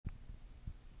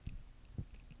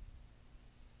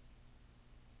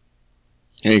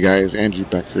Hey guys, Andrew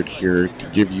Beckford here to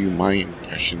give you my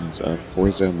impressions of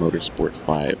Forza Motorsport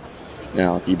 5.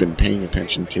 Now, if you've been paying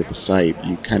attention to the site,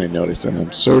 you kind of notice that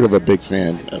I'm sort of a big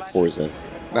fan of Forza.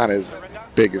 Not as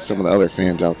big as some of the other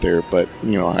fans out there, but,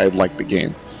 I like the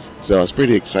game. So I was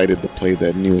pretty excited to play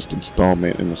the newest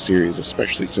installment in the series,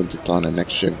 especially since it's on a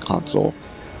next-gen console.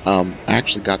 I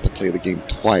actually got to play the game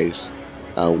twice,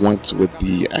 once with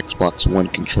the Xbox One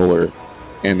controller,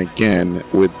 and again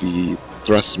with the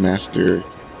Thrustmaster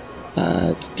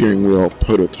steering wheel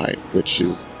prototype, which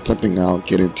is something I'll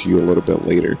get into a little bit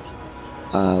later.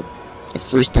 The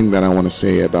first thing that I want to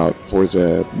say about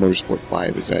Forza Motorsport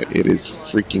 5 is that it is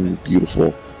freaking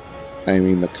beautiful. I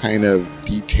mean, the kind of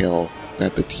detail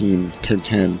that the team Turn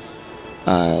 10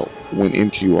 went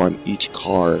into on each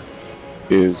car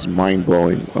is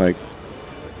mind-blowing. Like,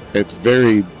 it's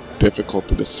very difficult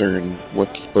to discern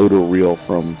what's photoreal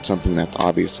from something that's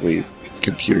obviously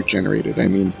computer generated. I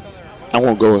mean, I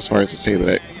won't go as far as to say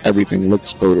that everything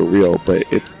looks photoreal, but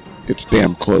it's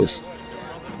damn close.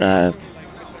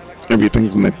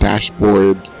 Everything from the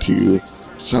dashboard to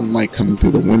sunlight coming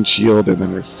through the windshield and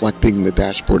then reflecting the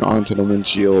dashboard onto the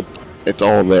windshield, it's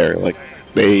all there. Like,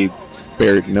 they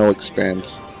spared no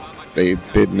expense. They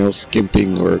did no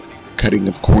skimping or cutting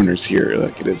of corners here.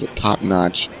 Like, it is a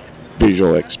top-notch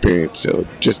visual experience. So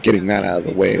just getting that out of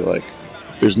the way, like,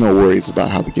 there's no worries about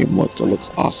how the game looks. It looks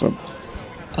awesome.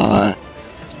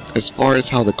 As far as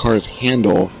how the cars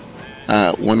handle,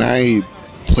 when I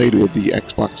played with the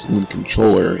Xbox One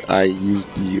controller, I used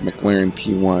the McLaren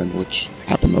P1, which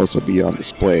happened to also be on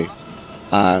display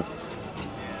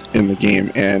in the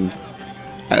game. And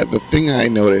the thing I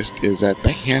noticed is that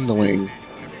the handling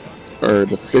or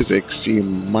the physics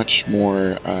seem much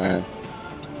more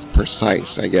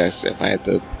precise, I guess, if I had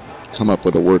to come up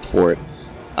with a word for it.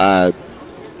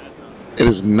 It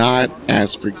is not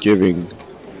as forgiving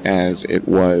as it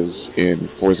was in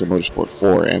Forza Motorsport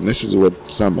 4, and this is with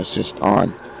some assist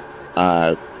on.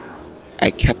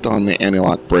 I kept on the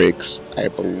anti-lock brakes. I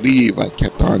believe I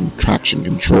kept on traction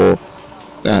control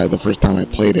the first time I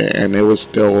played it, and it was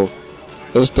still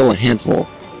a handful.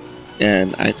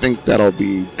 And I think that'll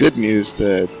be good news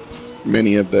to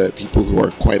many of the people who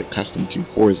are quite accustomed to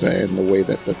Forza and the way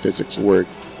that the physics work,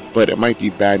 but it might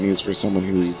be bad news for someone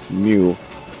who's new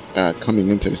coming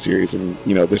into the series. And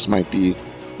this might be,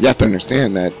 you have to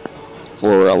understand that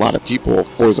for a lot of people,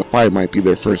 Forza 5 might be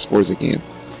their first Forza game.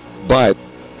 But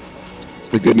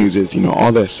the good news is,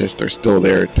 all the assists are still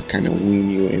there to kind of wean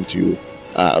you into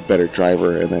a better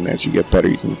driver, and then as you get better,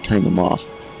 you can turn them off.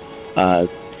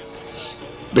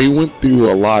 They went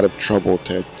through a lot of trouble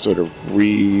to sort of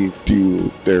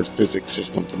redo their physics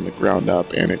system from the ground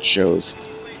up, and it shows.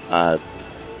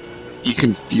 You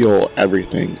can feel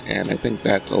everything, and I think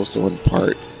that's also in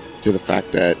part to the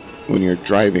fact that when you're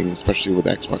driving, especially with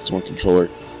the Xbox One controller,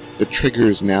 the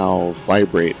triggers now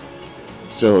vibrate.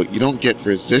 So you don't get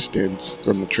resistance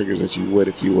from the triggers as you would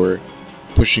if you were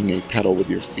pushing a pedal with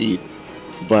your feet.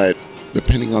 But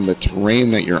depending on the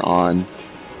terrain that you're on,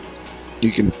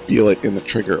 you can feel it in the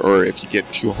trigger, or if you get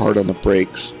too hard on the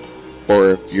brakes,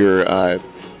 or if you're,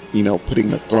 putting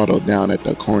the throttle down at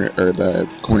the corner or the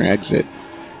corner exit,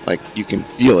 like, you can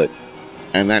feel it.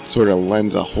 And that sort of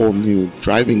lends a whole new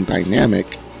driving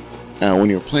dynamic when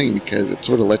you're playing, because it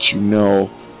sort of lets you know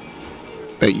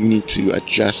that you need to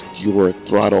adjust your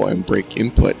throttle and brake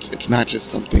inputs. It's not just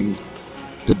something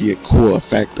to be a cool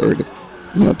effect or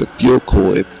to feel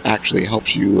cool. It actually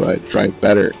helps you drive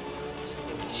better.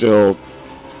 So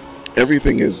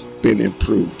everything has been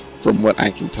improved from what I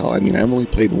can tell. I mean, I've only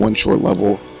played one short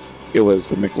level. It was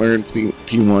the McLaren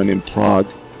P1 in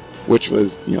Prague, which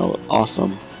was,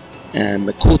 awesome. And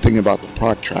the cool thing about the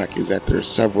Prague track is that there's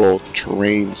several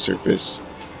terrain surface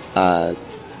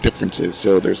differences.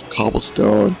 So there's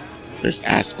cobblestone, there's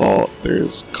asphalt,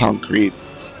 there's concrete,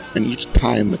 and each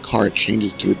time the car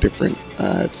changes to a different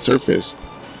surface,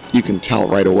 you can tell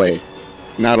right away.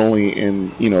 Not only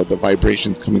in, the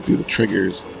vibrations coming through the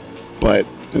triggers, but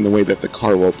in the way that the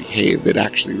car will behave. It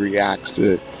actually reacts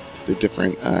to the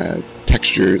different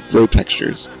road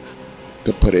textures,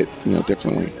 to put it,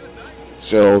 differently.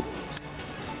 So,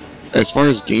 as far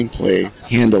as gameplay,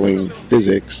 handling,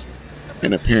 physics,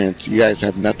 and appearance, you guys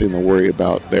have nothing to worry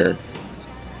about there.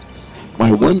 My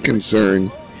one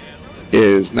concern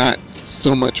is not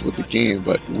so much with the game,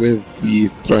 but with the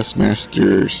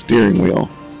Thrustmaster steering wheel.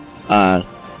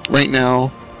 Right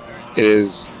now, it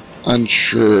is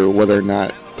unsure whether or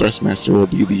not Thrustmaster will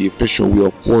be the official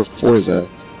wheel for Forza,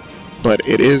 but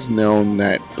it is known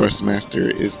that Thrustmaster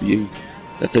is the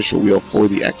official wheel for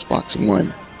the Xbox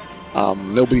One.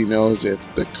 Nobody knows if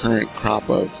the current crop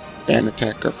of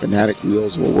Fanatec or Fanatic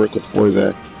wheels will work with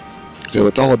Forza, so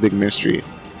it's all a big mystery.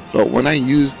 But when I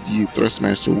used the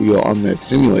Thrustmaster wheel on the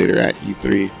simulator at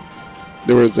E3,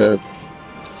 there was a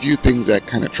few things that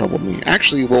kind of troubled me.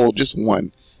 Actually, well, just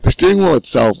one. The steering wheel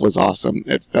itself was awesome.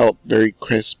 It felt very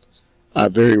crisp,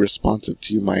 very responsive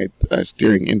to my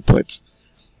steering inputs.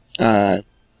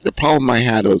 The problem I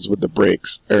had was with the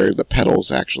brakes, or the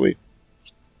pedals actually.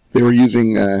 They were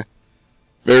using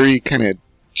very kind of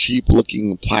cheap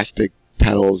looking plastic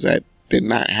pedals that did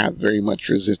not have very much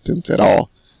resistance at all.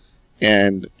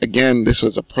 And again, this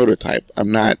was a prototype.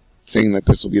 I'm not saying that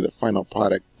this will be the final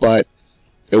product, but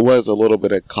it was a little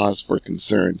bit of cause for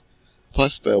concern.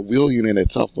 Plus, the wheel unit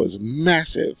itself was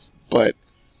massive, but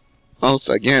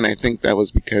also, again, I think that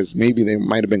was because maybe they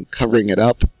might have been covering it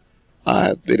up.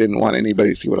 They didn't want anybody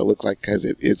to see what it looked like because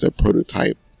it is a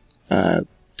prototype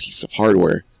piece of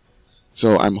hardware.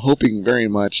 So I'm hoping very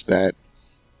much that,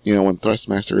 you know, when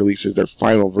Thrustmaster releases their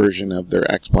final version of their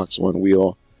Xbox One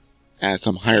wheel, has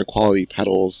some higher quality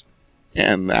pedals,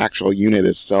 and the actual unit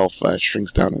itself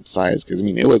shrinks down in size. Because I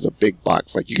mean, it was a big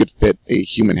box. Like, you could fit a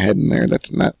human head in there.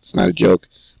 It's not a joke.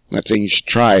 I'm not saying you should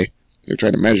try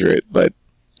to measure it, but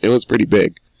it was pretty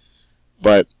big.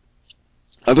 But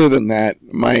other than that,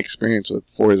 my experience with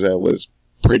Forza was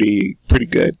pretty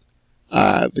good.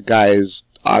 The guys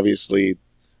obviously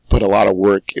put a lot of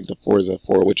work into Forza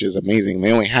 4, which is amazing.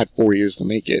 They only had 4 years to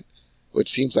make it, which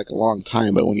seems like a long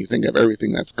time, but when you think of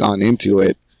everything that's gone into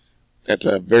it, that's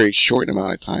a very short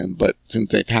amount of time. But since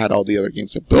they've had all the other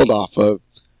games to build off of,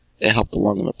 it helped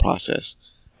along in the process.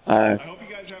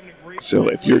 So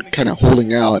if you're kind of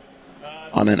holding out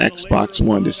on an Xbox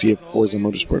One to see if Forza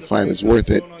Motorsport 5 is worth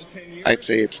it, I'd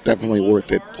say it's definitely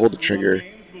worth it. Pull the trigger,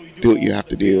 do what you have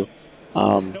to do.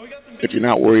 If you're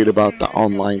not worried about the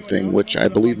online thing, which I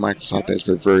believe Microsoft has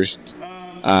reversed,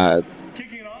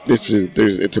 it's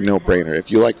a no-brainer. If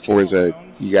you like Forza,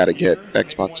 you gotta get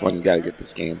Xbox One, you gotta get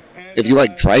this game. If you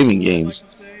like driving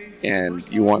games and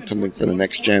you want something for the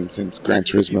next gen, since Gran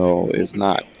Turismo is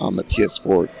not on the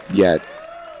PS4 yet,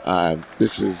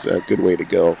 this is a good way to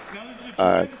go.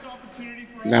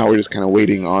 Now we're just kind of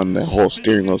waiting on the whole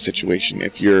steering wheel situation,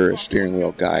 if you're a steering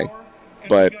wheel guy.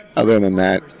 But other than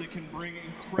that,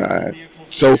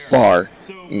 so far,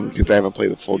 because I haven't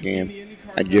played the full game,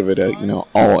 I'd give it a,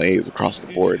 all A's across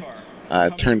the board.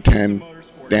 Turn 10,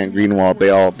 Dan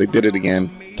Greenwald, they did it again.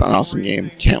 It's an awesome game.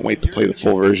 Can't wait to play the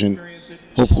full version.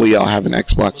 Hopefully I'll have an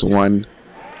Xbox One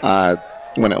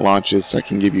when it launches so I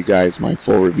can give you guys my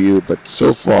full review. But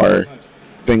so far,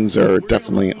 things are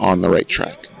definitely on the right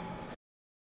track.